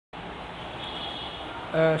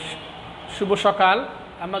শুভ সকাল।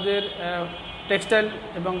 আমাদের টেক্সটাইল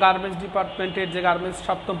এবং গার্মেন্টস ডিপার্টমেন্টের যে গার্মেন্টস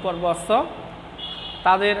সপ্তম পর্ব আছে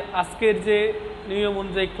তাদের আজকের যে নিয়ম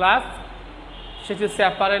অনুযায়ী ক্লাস সেটি হচ্ছে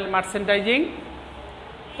অ্যাপারেল মার্চেন্ডাইজিং।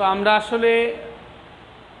 তো আমরা আসলে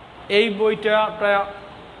এই বইটা প্রায়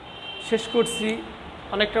শেষ করছি,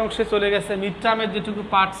 অনেকটা অংশে চলে গেছে। মিড টার্মের যেটুকু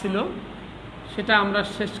পার্ট ছিল সেটা আমরা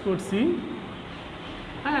শেষ করছি।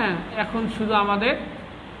 হ্যাঁ, এখন শুধু আমাদের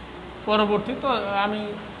পরবর্তী, তো আমি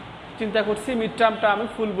চিন্তা করছি মিড টার্মটা আমি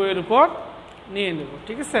ফুল বইয়ের উপর নিয়ে নেব,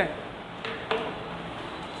 ঠিক আছে।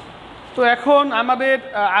 তো এখন আমাদের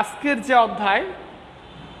আজকের যে অধ্যায়,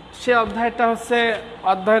 সে অধ্যায়টা হচ্ছে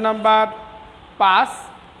অধ্যায় নাম্বার 5,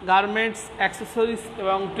 গার্মেন্টস, অ্যাক্সেসরিজ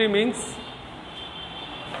এবং ট্রিমিংস।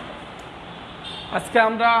 আজকে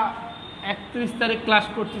আমরা 31 তারিখ ক্লাস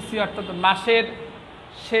করতেছি, অর্থাৎ মাসের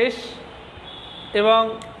শেষ, এবং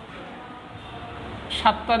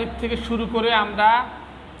 7 তারিখ থেকে শুরু করে আমরা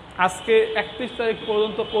আজকে 31 তারিখ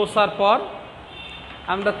পর্যন্ত পৌঁছার পর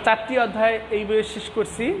আমরা 4টি অধ্যায় এই বইয়ে শেষ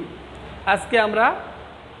করছি। আজকে আমরা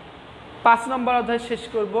 5 নম্বর অধ্যায় শেষ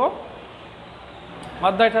করব।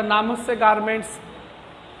 অধ্যায়টার নাম হচ্ছে গার্মেন্টস,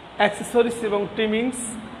 অ্যাক্সেসরিজ এবং ট্রিমিংস।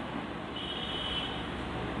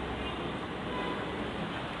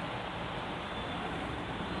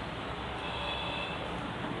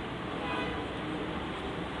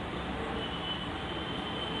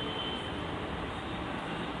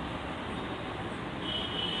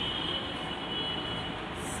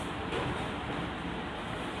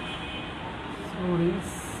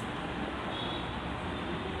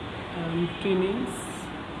 ট্রিমিংস,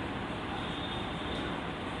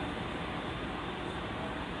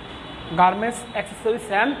 গার্মেন্টস, অ্যাক্সেসরিজ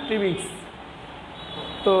অ্যান্ড ট্রিমিংস।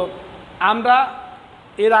 তো আমরা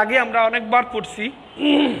এর আগে আমরা অনেকবার পড়ছি,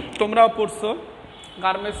 তোমরাও পড়ছো।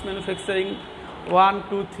 গার্মেন্টস ম্যানুফ্যাকচারিং 1,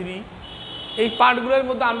 2, 3 এই পার্টগুলোর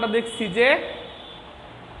মধ্যে আমরা দেখছি যে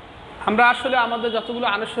আমরা আসলে আমাদের যতগুলো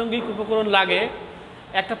আনুষঙ্গিক উপকরণ লাগে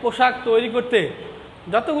একটা পোশাক তৈরি করতে,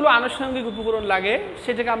 যতগুলো আনুষঙ্গিক উপকরণ লাগে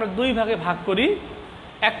সেটাকে আমরা 2 ভাগে ভাগ করি।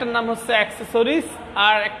 একটার নাম হচ্ছে অ্যাক্সেসরিজ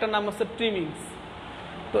আর একটার নাম হচ্ছে ট্রিমিংস।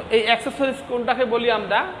 তো এই অ্যাক্সেসরিজ কোনটাকে বলি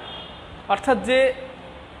আমরা, অর্থাৎ যে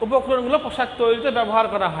উপকরণগুলো পোশাক তৈরিতে ব্যবহার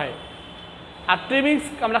করা হয়। আর ট্রিমিংস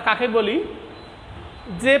আমরা কাকে বলি,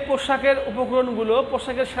 যে পোশাকের উপকরণগুলো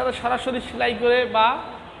পোশাকের সাথে সরাসরি সেলাই করে বা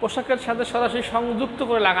পোশাকের সাথে সরাসরি সংযুক্ত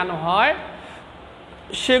করে লাগানো হয়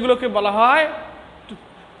সেগুলোকে বলা হয়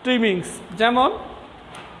ট্রিমিংস। যেমন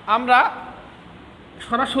আমরা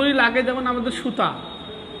সরাসরি লাগে যেমন আমাদের সুতা,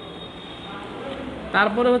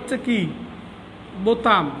 তারপরে হচ্ছে কি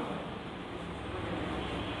বোতাম,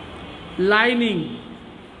 লাইনিং,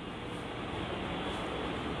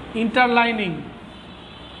 ইন্টারলাইনিং,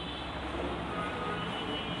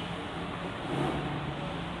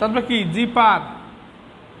 তারপরে কি জিপার,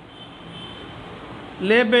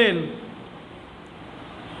 লেবেল,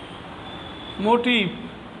 মোটিভ,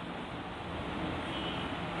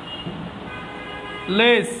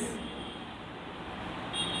 লেস,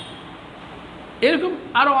 এরকম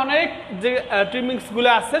আরো অনেক যে ট্রিমিংসগুলো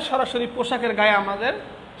আছে সরাসরি পোশাকের গায়ে আমাদের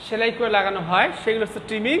সেলাই করে লাগানো হয়, সেগুলো হচ্ছে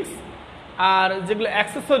ট্রিমিংস। আর যেগুলো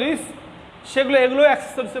অ্যাক্সেসরিজ এগুলো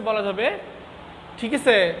অ্যাক্সেসরিজে বলা যাবে, ঠিক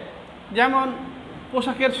আছে। যেমন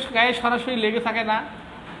পোশাকের গায়ে সরাসরি লেগে থাকে না,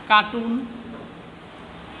 কার্টুন,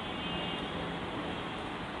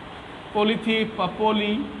 পলিথিন বা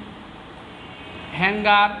পলি,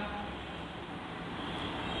 hanger,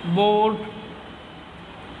 board,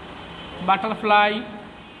 butterfly,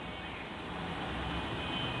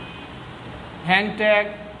 hang tag,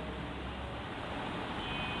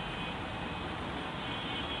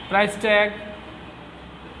 price tag,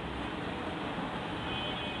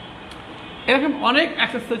 এরকম অনেক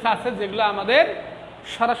অ্যাক্সেসরিজ আছে যেগুলো আমাদের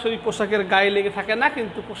সরাসরি পোশাকের গায়ে লেগে থাকে না,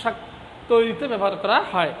 কিন্তু পোশাক তৈরিতে ব্যবহার করা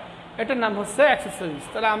হয়। এটার নাম হচ্ছে অ্যাক্সেসরিজ।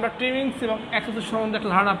 তাহলে আমরা ট্রিমিংস এবং অ্যাক্সেসরিজ সম্বন্ধে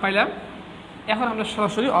একটা ধারণা পাইলাম। এখন আমরা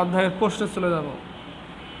সরাসরি অধ্যায়ের প্রশ্নে চলে যাব।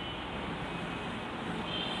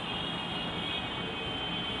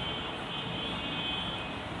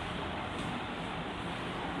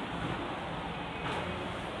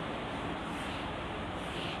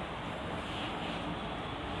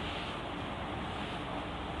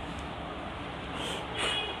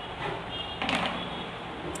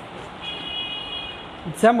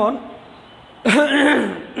 যেমন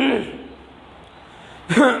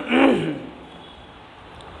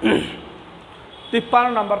 53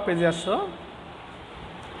 নম্বর পেজে আসো।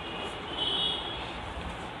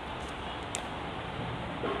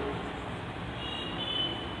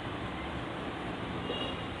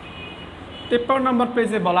 53 নম্বর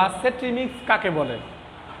পেজে বলা আছে ট্রিমিংস কাকে বলে।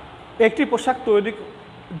 একটি পোশাক তৈরি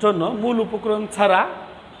জন্য মূল উপকরণ ছাড়া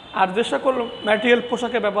আর যে সকল ম্যাটেরিয়াল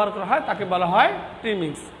পোশাকে ব্যবহার করা হয় তাকে বলা হয়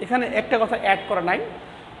ট্রিমিংস। এখানে একটা কথা অ্যাড করা নাই,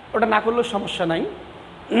 ওটা না করলেও সমস্যা নাই।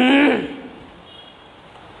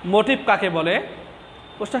 মোটিভ কাকে বলে?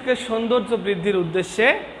 পোশাকের সৌন্দর্য বৃদ্ধির উদ্দেশ্যে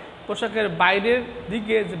পোশাকের বাইরের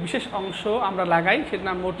দিকে যে বিশেষ অংশ আমরা লাগাই সেটার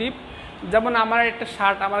নাম মোটিভ। যেমন আমার একটা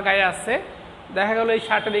শার্ট আমার গায়ে আছে, দেখা গেল এই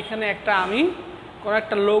শার্টের এখানে আমি কোনো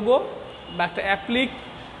একটা লোগো বা একটা অ্যাপ্লিক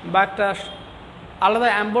বা একটা আলাদা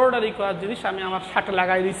এমব্রয়ডারি করার জিনিস আমি আমার শার্টে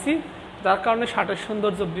লাগাই দিচ্ছি, যার কারণে শার্টের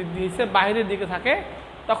সৌন্দর্য বৃদ্ধি হয়েছে, বাইরের দিকে থাকে,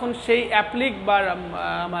 তখন সেই অ্যাপ্লিক বা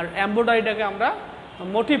আমার এমব্রয়ডারিটাকে আমরা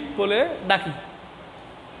মোটিভ বলে ডাকি।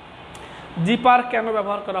 জিপার কেন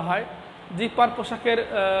ব্যবহার করা হয়? জিপার পোশাকের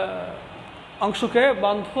অংশকে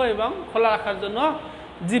বন্ধ এবং খোলা রাখার জন্য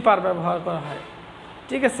জিপার ব্যবহার করা হয়।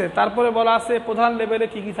 ঠিক আছে, তারপরে বলা আছে প্রধান লেভেলে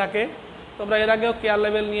কী কী থাকে। তোমরা এর আগেও কেয়ার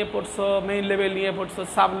লেভেল নিয়ে পড়ছো, মেইন লেভেল নিয়ে পড়ছো,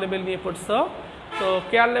 সাব লেভেল নিয়ে পড়ছো। তো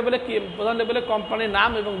কেয়ার লেভেলে কি, প্রধান লেভেলে কোম্পানির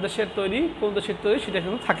নাম এবং দেশের তৈরি, কোন দেশের তৈরি সেটা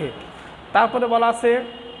কিন্তু থাকে। তারপরে বলা আছে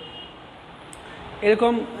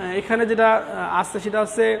এরকম, এখানে যেটা আছে সেটা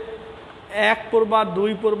হচ্ছে 1 পড়বা,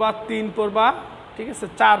 2 পড়বা, 3 পড়বা, ঠিক আছে,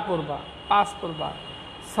 4 পড়বা, 5 পড়বা,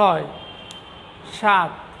 6,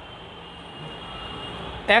 7,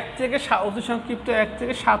 1 থেকে অতি সংক্ষিপ্ত 1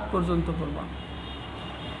 থেকে 7 পর্যন্ত পড়বা।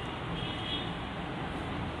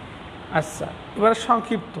 আচ্ছা, এবার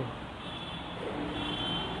সংক্ষিপ্ত।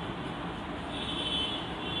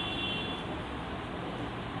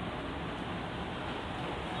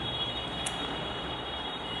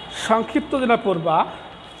 সংক্ষিপ্ত যেটা পড়বা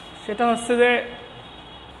সেটা হচ্ছে যে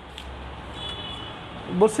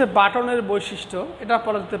বলছে বাটনের বৈশিষ্ট্য। এটা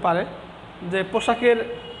পড়া যেতে পারে যে পোশাকের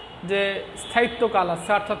যে স্থায়িত্বকাল আছে,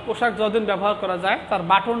 অর্থাৎ পোশাক যতদিন ব্যবহার করা যায় তার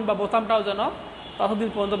বাটন বা বোতামটাও যেন ততদিন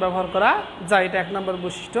পর্যন্ত ব্যবহার করা যায়, এটা 1 নম্বর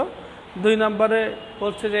বৈশিষ্ট্য। 2 নম্বরে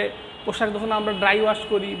বলছে যে পোশাক যখন আমরা ড্রাই ওয়াশ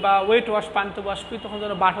করি বা ওয়েট ওয়াশ, পানিতে ওয়াশ করি, তখন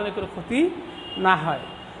যেন বাটনে কোনো ক্ষতি না হয়।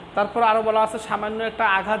 তারপর আরও বলা আছে সামান্য একটা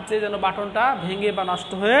আঘাত যে যেন বাটনটা ভেঙে বা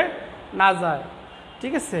নষ্ট হয়ে না যায়।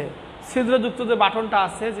 ঠিক আছে, ছিদ্রযুক্ত যে বাটনটা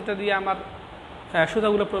আছে যেটা দিয়ে আমার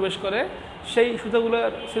সুতাগুলো প্রবেশ করে, সেই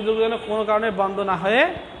ছিদ্রগুলো যেন কোনো কারণে বন্ধ না হয়ে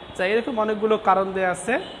যায়, এরকম অনেকগুলো কারণ দেওয়া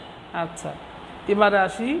আছে। আচ্ছা, এবারে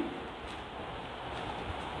আসি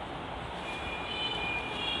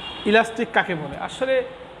ইলাস্টিক কাকে বলে। আসলে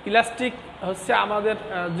ইলাস্টিক হচ্ছে আমাদের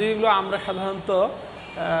যেগুলো আমরা সাধারণত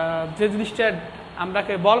যে জিনিসটা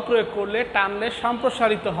আমরাকে বল প্রয়োগ করলে টানলে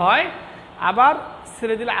সম্প্রসারিত হয়, আবার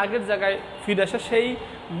ছেড়ে দিলে আগের জায়গায় ফিরে আসে, সেই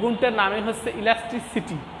গুণটার নামে হচ্ছে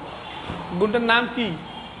ইলাস্টিসিটি। গুণটার নাম কি?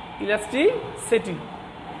 ইলাস্টিসিটি।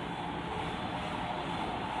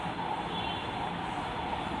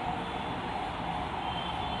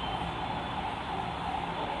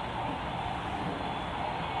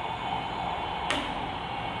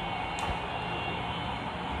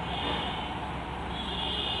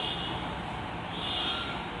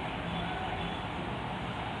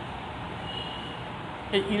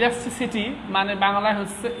 এই ইলাস্টিসিটি মানে বাংলায়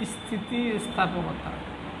হচ্ছে স্থিতিস্থাপকতা।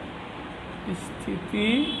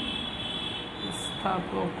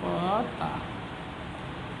 স্থিতিস্থাপকতা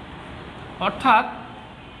অর্থাৎ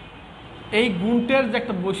এই গুণটার যে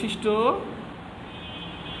একটা বৈশিষ্ট্য,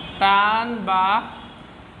 টান বা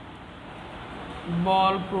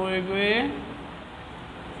বল প্রয়োগে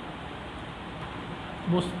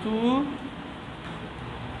বস্তু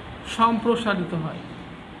সম্প্রসারিত হয়।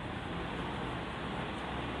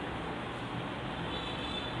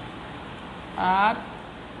 আর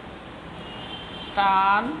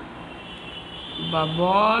টান বা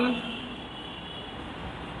বল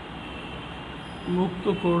মুক্ত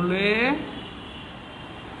করলে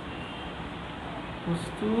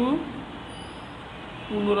বস্তু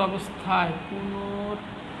পুনরবস্থায়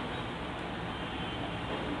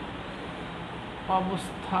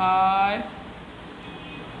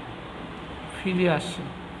ফিরে আসে।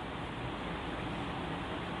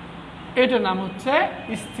 এটার নাম হচ্ছে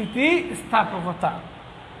স্থিতিস্থাপকতা।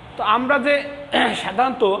 তো আমরা যে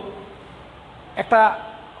সাধারণত একটা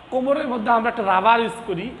কোমরের মধ্যে আমরা একটা রাবার ইউজ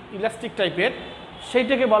করি ইলাস্টিক টাইপের,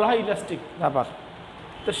 সেইটাকে বলা হয় ইলাস্টিক রাবার।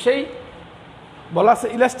 তো সেই বলা আছে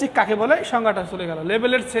ইলাস্টিক কাকে বলে, সংজ্ঞাটা চলে গেল।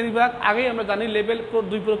 লেভেলের শ্রেণীবিভাগ আগেই আমরা জানি, লেভেল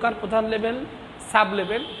 2 প্রকার, প্রধান লেভেল, সাব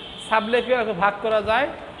লেভেল। সাব লেভেলকে ভাগ করা যায়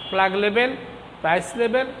plug level, price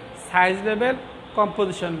level, size level,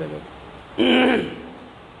 composition level.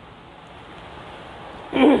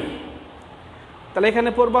 তাহলে এখানে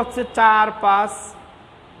পড়বা হচ্ছে 4, 5,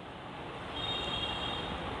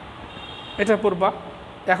 এটা পড়বা।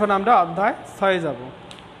 এখন আমরা অধ্যায় 6 যাব।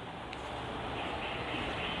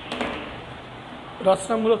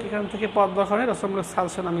 রচনামূলক এখান থেকে পদ গঠনে রচনামূলক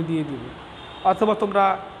সাজেশন আমি দিয়ে দিব, অথবা তোমরা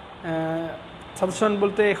সাজেশন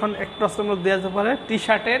বলতে এখন এক প্রশ্নের মধ্যে দেওয়া যেতে পারে টি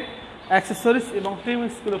শার্টের অ্যাক্সেসরিজ এবং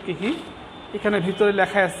ট্রিমিংসগুলো কী কী, এখানে ভিতরে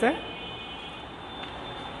লেখা আছে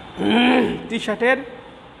টি শার্টের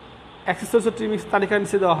অ্যাক্সেসরিজ ও ট্রিমিংস তালিকা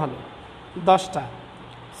নিচে দেওয়া হলো 10টা।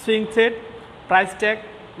 সুইং থ্রেড, প্রাইস ট্যাগ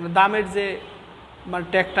মানে দামের যে মানে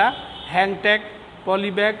ট্যাগটা, hang tag,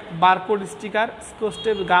 polybag, barcode sticker, Scotch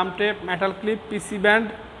tape, গাম টেপ, মেটাল ক্লিপ, পিসি ব্যান্ড,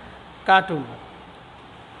 কার্টুন।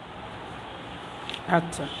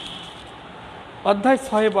 আচ্ছা, অধ্যায়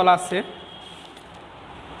 6 বলা আছে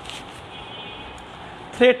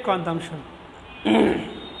থ্রেড কনজাম্পশন।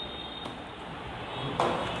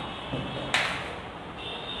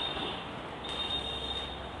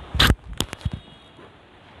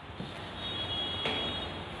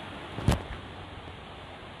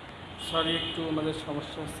 সরি, একটু আমাদের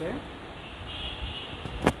সমস্যা আছে।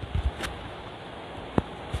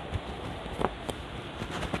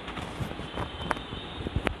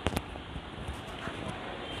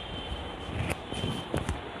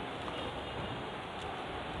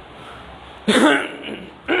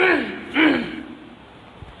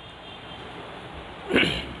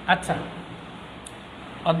 আচ্ছা,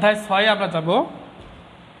 অধ্যায় 6 আমরা যাব।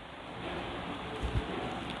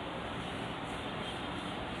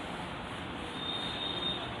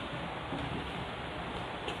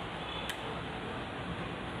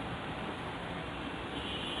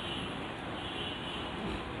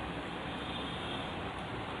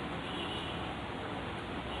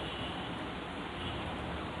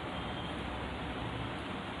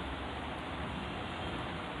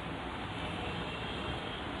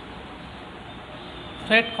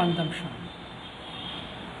 Thread consumption.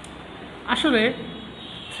 আসলে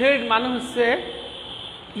থ্রেড মানে হচ্ছে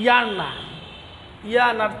ইয়ার্ন না,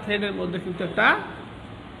 ইয়ার্ন আর থ্রেডের মধ্যে কিন্তু একটা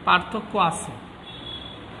পার্থক্য আছে।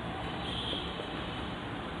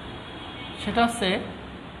 সেটা হচ্ছে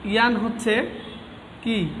ইয়ার্ন হচ্ছে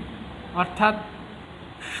কি, অর্থাৎ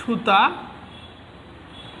সুতা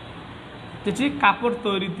যেটি কাপড়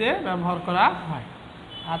তৈরিতে ব্যবহার করা হয়,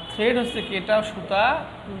 আর থ্রেড হচ্ছে কি, এটা সুতা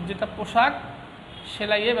যেটা পোশাক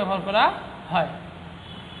সেলাইয়ে ব্যবহার করা হয়।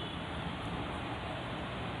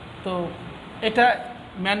 তো এটা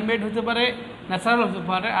ম্যানমেড হতে পারে, ন্যাচারাল হতে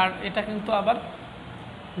পারে, আর এটা কিন্তু আবার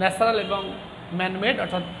ন্যাচারাল এবং ম্যানমেড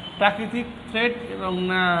অর্থাৎ প্রাকৃতিক থ্রেড এবং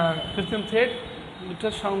কৃত্রিম থ্রেড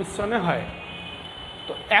দুটোর সংমিশ্রণে হয়।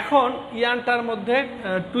 তো এখন ইয়ার্নটার মধ্যে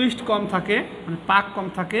টুইস্ট কম থাকে, মানে পাক কম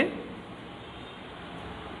থাকে,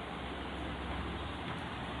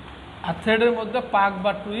 আর থ্রেডের মধ্যে পাক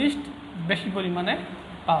বা টুইস্ট বেশি পরিমাণে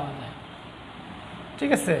পাওয়া যায়।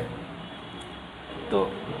 ঠিক আছে, তো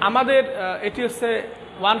আমাদের এটি হচ্ছে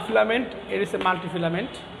ওয়ান ফিলামেন্ট, এটি হচ্ছে মাল্টি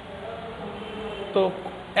ফিলামেন্ট। তো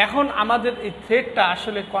এখন আমাদের এই থ্রেডটা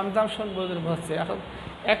আসলে কনজাম্পশন বোঝাচ্ছে, অর্থাৎ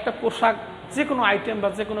একটা পোশাক যে কোনো আইটেম বা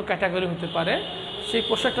যে কোনো ক্যাটাগরি হতে পারে, সেই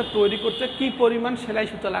পোশাকটা তৈরি করতে কি পরিমাণ সেলাই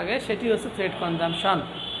সুতা লাগে সেটি হচ্ছে থ্রেড কনজাম্পশন।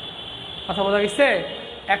 কথা বোঝা গেছে?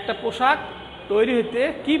 একটা পোশাক তৈরি হতে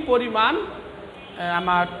কি পরিমাণ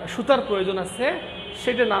আমার সুতার প্রয়োজন আছে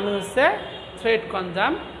সেটার নাম হচ্ছে থ্রেড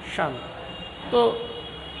কনজাম্পশন। তো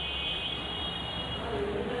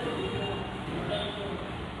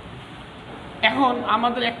এখন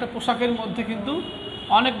আমাদের একটা পোশাকের মধ্যে কিন্তু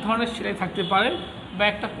অনেক ধরনের সেলাই থাকতে পারে, বা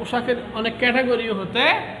একটা পোশাকের অনেক ক্যাটাগরিও হতে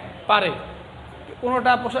পারে।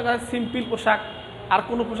 কোনোটা পোশাক আছে সিম্পল পোশাক, আর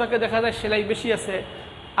কোনো পোশাকে দেখা যায় সেলাই বেশি আছে,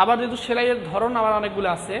 আবার যেহেতু সেলাইয়ের ধরন আবার অনেকগুলো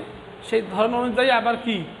আছে, সেই ধরন অনুযায়ী আবার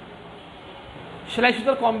কি সেলাই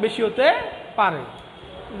সুতার কম বেশি হতে পারে।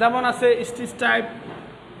 যেমন আছে স্টিচ টাইপ,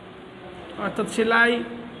 অর্থাৎ সেলাই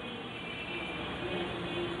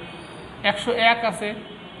 101 আছে,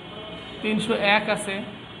 301 আছে,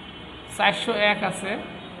 401 আছে,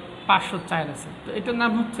 504 আছে। তো এটার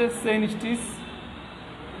নাম হচ্ছে চেইন স্টিচ,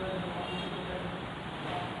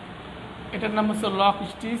 এটার নাম হচ্ছে লক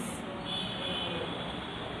স্টিচ,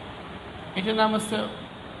 এটার নাম হচ্ছে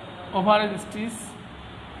ওভারহেড স্টিচ,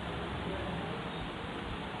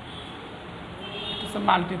 এটা হচ্ছে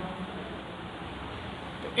মাল্টি।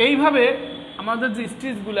 এইভাবে আমাদের যে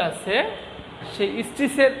স্টিচগুলো আছে সেই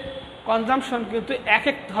স্টিচের কনজাম্পশন কিন্তু এক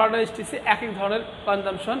এক ধরনের স্টিচে এক এক ধরনের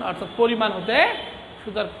কনজাম্পশন অর্থাৎ পরিমাণ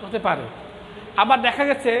হতে পারে। আবার দেখা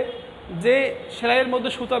গেছে যে সেলাইয়ের মধ্যে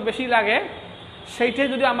সুতা বেশি লাগে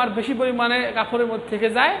সেইটাই যদি আমার বেশি পরিমাণে কাপড়ের মধ্যে থেকে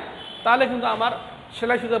যায় তাহলে কিন্তু আমার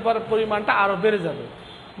সেলাই সুতার পরিমাণটা আরও বেড়ে যাবে।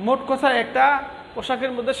 মোট কথা একটা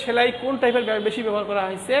পোশাকের মধ্যে সেলাই কোন টাইপের বেশি ব্যবহার করা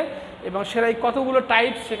হয়েছে এবং সেলাই কতগুলো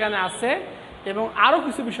টাইপ সেখানে আছে এবং আরও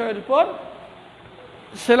কিছু বিষয়ের উপর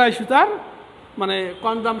সেলাই সুতার মানে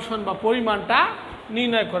কনজাম্পশন বা পরিমাণটা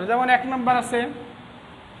নির্ণয় করে। যেমন 1 নম্বর আছে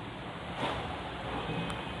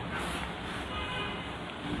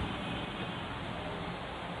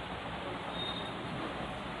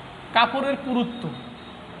কাপড়ের পুরুত্ব।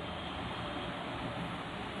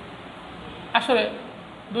 আসলে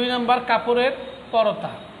 2 নম্বর কাপড়ের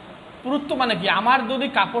পরতা। পুরুত্ব মানে কি, আমার যদি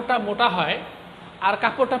কাপড়টা মোটা হয় আর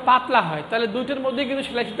কাপড়টা পাতলা হয় তাহলে দুইটার মধ্যে কিন্তু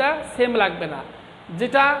সেলাই সুতা সেম লাগবে না।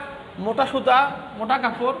 যেটা মোটা সুতা মোটা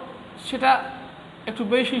কাপড় সেটা একটু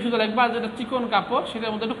বেশি সুতা লাগবে, আর যেটা চিকন কাপড়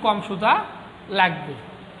সেটার মধ্যে একটু কম সুতা লাগবে।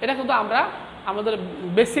 এটা কিন্তু আমরা আমাদের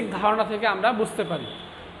বেসিক ধারণা থেকে আমরা বুঝতে পারি।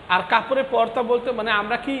 আর কাপড়ের পরতা বলতে মানে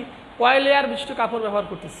আমরা কি কয় লেয়ার বিশিষ্ট কাপড় ব্যবহার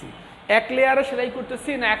করতেছি, এক লেয়ারে সেলাই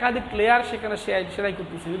করতেছি না একাধিক লেয়ার সেখানে সেলাই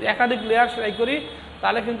করতেছি। যদি একাধিক লেয়ার সেলাই করি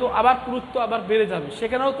তাহলে কিন্তু আবার পুরুত্ব আবার বেড়ে যাবে,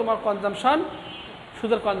 সেখানেও তোমার কনজামশন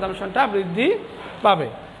সুতার কনজামশনটা বৃদ্ধি পাবে।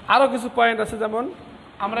 আরও কিছু পয়েন্ট আছে, যেমন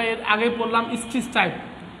আমরা এর আগে পড়লাম স্টিচ টাইপ,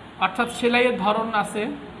 অর্থাৎ সেলাইয়ের ধরন আছে।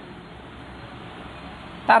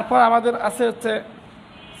 তারপর আমাদের আছে হচ্ছে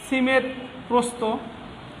সিমের প্রস্থ।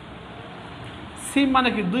 সিম মানে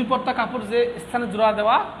কি, 2 পর্তা কাপড় যে স্থানে জোড়া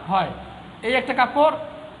দেওয়া হয়। এই একটা কাপড়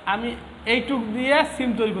আমি এইটুক দিয়ে সিম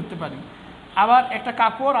তৈরি করতে পারি, আবার একটা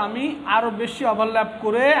কাপড় আমি আরও বেশি ওভারল্যাপ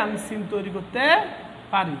করে আমি সিম তৈরি করতে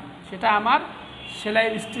পারি, সেটা আমার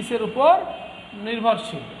সেলাইয়ের স্টিচের উপর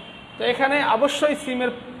নির্ভরশীল। তো এখানে অবশ্যই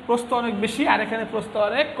সিমের প্রস্থ অনেক বেশি আর এখানে প্রস্থ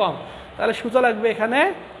অনেক কম, তাহলে সুতা লাগবে এখানে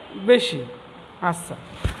বেশি। আচ্ছা,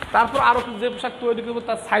 তারপর আরও যে পোশাক তৈরি করবো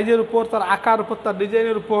তার সাইজের উপর, তার আকার উপর, তার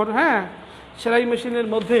ডিজাইনের উপর, হ্যাঁ, সেলাই মেশিনের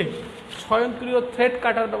মধ্যে স্বয়ংক্রিয় থ্রেড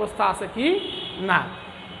কাটার ব্যবস্থা আছে কি না।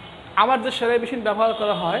 আমার যে সেলাই মেশিন ব্যবহার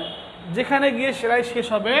করা হয়, যেখানে গিয়ে সেলাই শেষ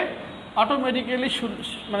হবে অটোমেটিক্যালি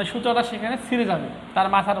মানে সুতাটা সেখানে ছিঁড়ে যাবে তার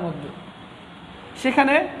মাথার মধ্যে।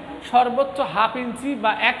 সেখানে সর্বোচ্চ 1/2 ইঞ্চি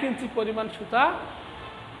বা 1 ইঞ্চি পরিমাণ সুতা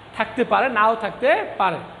থাকতে পারে, নাও থাকতে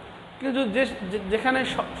পারে। কিন্তু যেখানে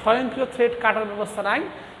স্বয়ংক্রিয় থ্রেড কাটার ব্যবস্থা নাই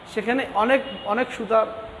সেখানে অনেক অনেক সুতার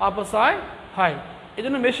অপচয় হয়। এই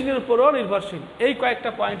জন্য মেশিনের উপরও নির্ভরশীল। এই কয়েকটা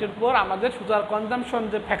পয়েন্টের উপর আমাদের সুতার কনজামশন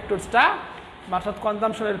যে ফ্যাক্টরসটা, অর্থাৎ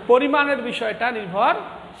কনজামশনের পরিমাণের বিষয়টা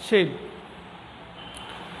নির্ভরশীল।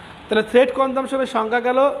 তাহলে থ্রেড কনজামশনের সংখ্যা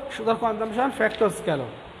গেল, সুতার কনজামশন ফ্যাক্টরস গেল।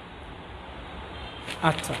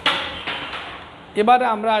 আচ্ছা, এবারে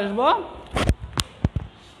আমরা আসবো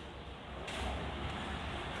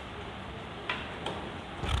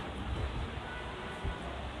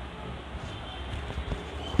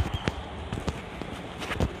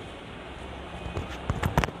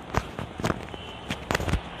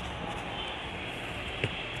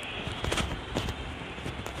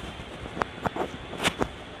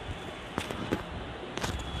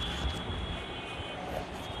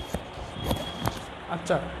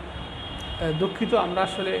আচ্ছা, দুঃখিত, আমরা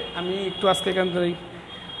আসলে আমি একটু আজকে এখান থেকে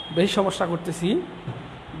বেশি সমস্যা করতেছি,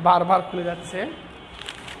 বারবার খুলে যাচ্ছে।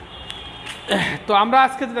 তো আমরা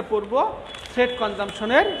আজকে যেটা পড়বো থ্রেড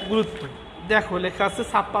কনজামশনের গুরুত্ব। দেখো লেখা আছে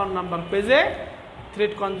 56 নম্বর পেজে,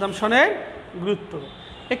 থ্রেড কনজামশনের গুরুত্ব।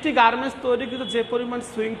 একটি গার্মেন্টস তৈরিকৃত যে পরিমাণ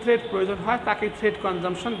সুইং থ্রেড প্রয়োজন হয় তাকে থ্রেড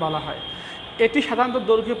কনজামশন বলা হয়। এটি সাধারণত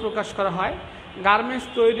দৈর্ঘ্যে প্রকাশ করা হয়। গার্মেন্টস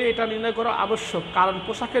তৈরি এটা নির্ণয় করা আবশ্যক, কারণ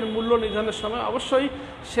পোশাকের মূল্য নির্ধারণের সময় অবশ্যই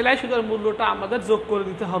সেলাই সুতার মূল্যটা আমাদের যোগ করে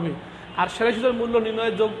দিতে হবে। আর সেলাই সুতার মূল্য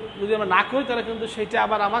নির্ণয়ের যোগ যদি আমরা না করি তাহলে কিন্তু সেটা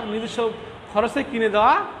আবার আমার নিজস্ব খরচে কিনে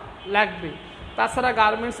দেওয়া লাগবে। তাছাড়া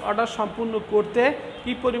গার্মেন্টস অর্ডার সম্পূর্ণ করতে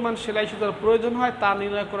কী পরিমাণ সেলাই সুতার প্রয়োজন হয় তা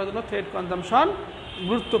নির্ণয় করার জন্য থ্রেড কনজামশন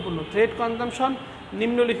গুরুত্বপূর্ণ। থ্রেড কনজামশন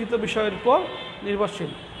নিম্নলিখিত বিষয়ের উপর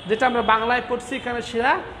নির্ভরশীল। যেটা আমরা বাংলায় পড়ছি এখানে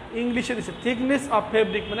সেটা ইংলিশে দিচ্ছে। থিকনেস অফ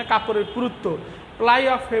ফেব্রিক মানে কাপড়ের পুরুত্ব, ply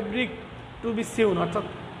of fabric two B সিউন অর্থাৎ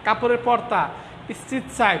কাপড়ের পর্তা, স্টিচ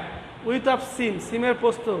সাইজ, উইথ অফ সিম সিমের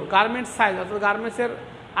প্রস্থ, গার্মেন্টস সাইজ অর্থাৎ গার্মেন্টসের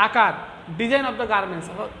আকার, ডিজাইন অফ দ্য গার্মেন্টস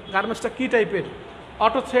অর্থাৎ গার্মেন্টসটা কী টাইপের,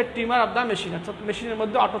 auto thread trimmer of the machine অর্থাৎ মেশিনের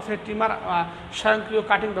মধ্যে অটো থ্রেড ট্রিমার স্বয়ংক্রিয়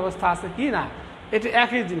কাটিং ব্যবস্থা আছে কি না, এটি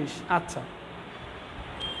একই জিনিস। আচ্ছা,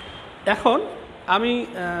 এখন আমি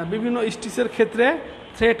বিভিন্ন স্টিচের ক্ষেত্রে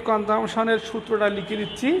থ্রেড কনজামশনের সূত্রটা লিখে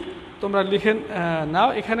দিচ্ছি, তোমরা লিখে নাও।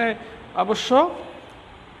 এখানে অবশ্য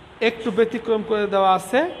একটু ব্যতিক্রম করে দেওয়া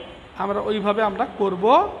আছে, আমরা ওইভাবে আমরা করব,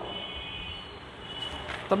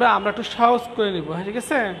 তবে আমরা একটু সহজ করে নিব, ঠিক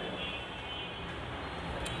আছে।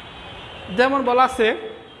 যেমন বলা আছে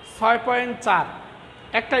 6.4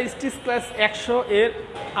 একটা স্টিচ ক্লাস 100 এর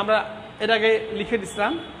আমরা এর আগে লিখে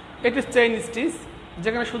দিচ্ছিলাম। এটি চেইন স্টিচ,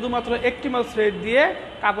 যেখানে শুধুমাত্র একটি মাত্র থ্রেড দিয়ে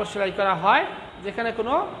কাপড় সেলাই করা হয়, যেখানে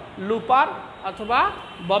কোনো লুপার অথবা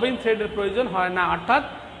ববিন থ্রেডের প্রয়োজন হয় না। অর্থাৎ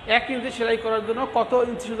 1 ইঞ্চি সেলাই করার জন্য কত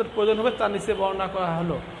ইঞ্চি সুতার প্রয়োজন হবে তার নিচে বর্ণনা করা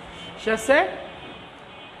হলো। শেষে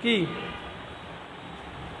কি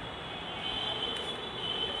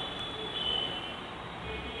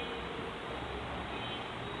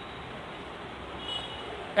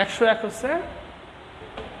একশো 1 হচ্ছে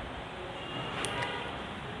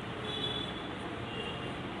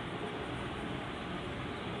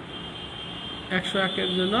 101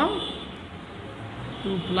 এর জন্য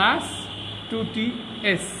 2 +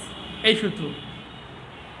 2ts এই সূত্র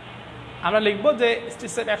আমরা লিখব যে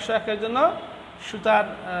স্টিচ টাইপ 101 এর জন্য সুতার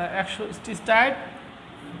 100 স্টিচ টাইপ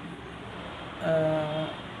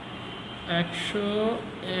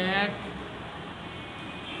 101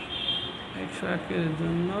 এর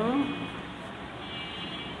জন্য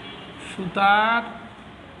সুতার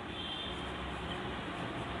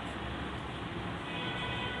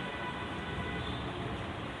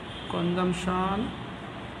কনজাম্পশন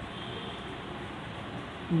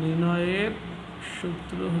নির্ণয়ের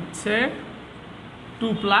সূত্র হচ্ছে 2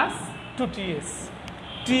 + 2ts।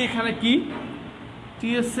 টি এখানে কি?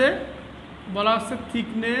 ts এ বলা হচ্ছে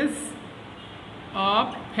থিকনেস অফ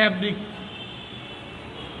ফ্যাব্রিক,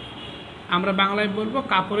 আমরা বাংলায় বলবো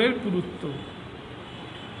কাপড়ের পুরুত্ব।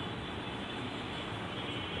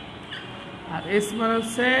 আর এস মানে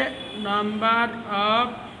হচ্ছে নাম্বার অফ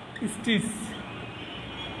স্টিচ,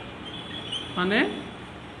 মানে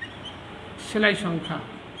সেলাই সংখ্যা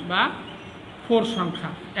বা ফোর সংখ্যা।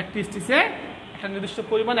 একটি স্টিচে একটা নির্দিষ্ট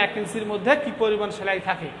পরিমাণ 1 ইঞ্চির মধ্যে কি পরিমাণ সেলাই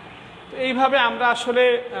থাকে। তো এইভাবে আমরা আসলে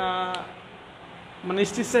মানে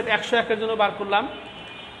স্টিচ সেট 101 এর জন্য বার করলাম।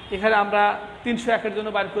 এখানে আমরা 301 এর জন্য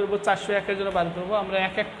বার করব, 401 এর জন্য বার করব, আমরা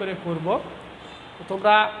এক এক করে করব।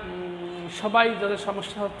 তোমরা সবাই যাদের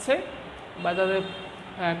সমস্যা হচ্ছে বা যাদের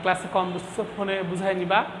ক্লাসে কম বুঝছো ফোনে বুঝাই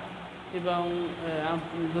নিবা। এবং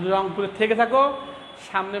যদি রংপুরে থেকে থাকো,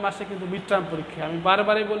 সামনে মাসে কিন্তু মিড টার্ম পরীক্ষা, আমি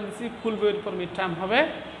বারবারই বলেছি ফুল বইয়ের উপর মিড টার্ম হবে।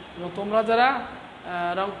 এবং তোমরা যারা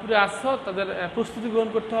রংপুরে আসছো তাদের প্রস্তুতি গ্রহণ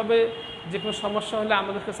করতে হবে। যে কোনো সমস্যা হলে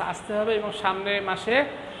আমাদের কাছে আসতে হবে এবং সামনে মাসে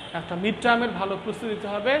একটা মিড টার্মের ভালো প্রস্তুতি দিতে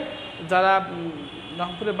হবে। যারা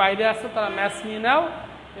রংপুরের বাইরে আসছো তারা ম্যাথস নিয়ে নাও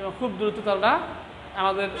এবং খুব দ্রুত তোমরা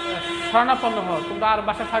আমাদের শরণাপন্ন হও। তোমরা আর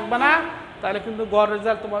বাসা থাকবে না, তাহলে কিন্তু গড়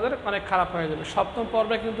রেজাল্ট তোমাদের অনেক খারাপ হয়ে যাবে। সপ্তম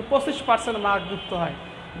পর্বে কিন্তু 25% মার্ক যুক্ত হয়,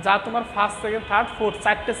 যা তোমার first, second, third, fourth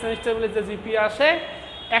 4টে semester মিলে যে জিপিএ আসে,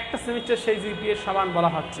 একটা সেমিস্টার সেই জিপিএর সমান বলা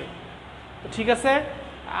হচ্ছে। তো ঠিক আছে,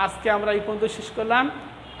 আজকে আমরা এই পর্যন্ত শেষ করলাম।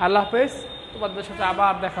 আল্লাহ হাফেজ, তোমাদের সাথে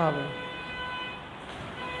আবার দেখা হবে।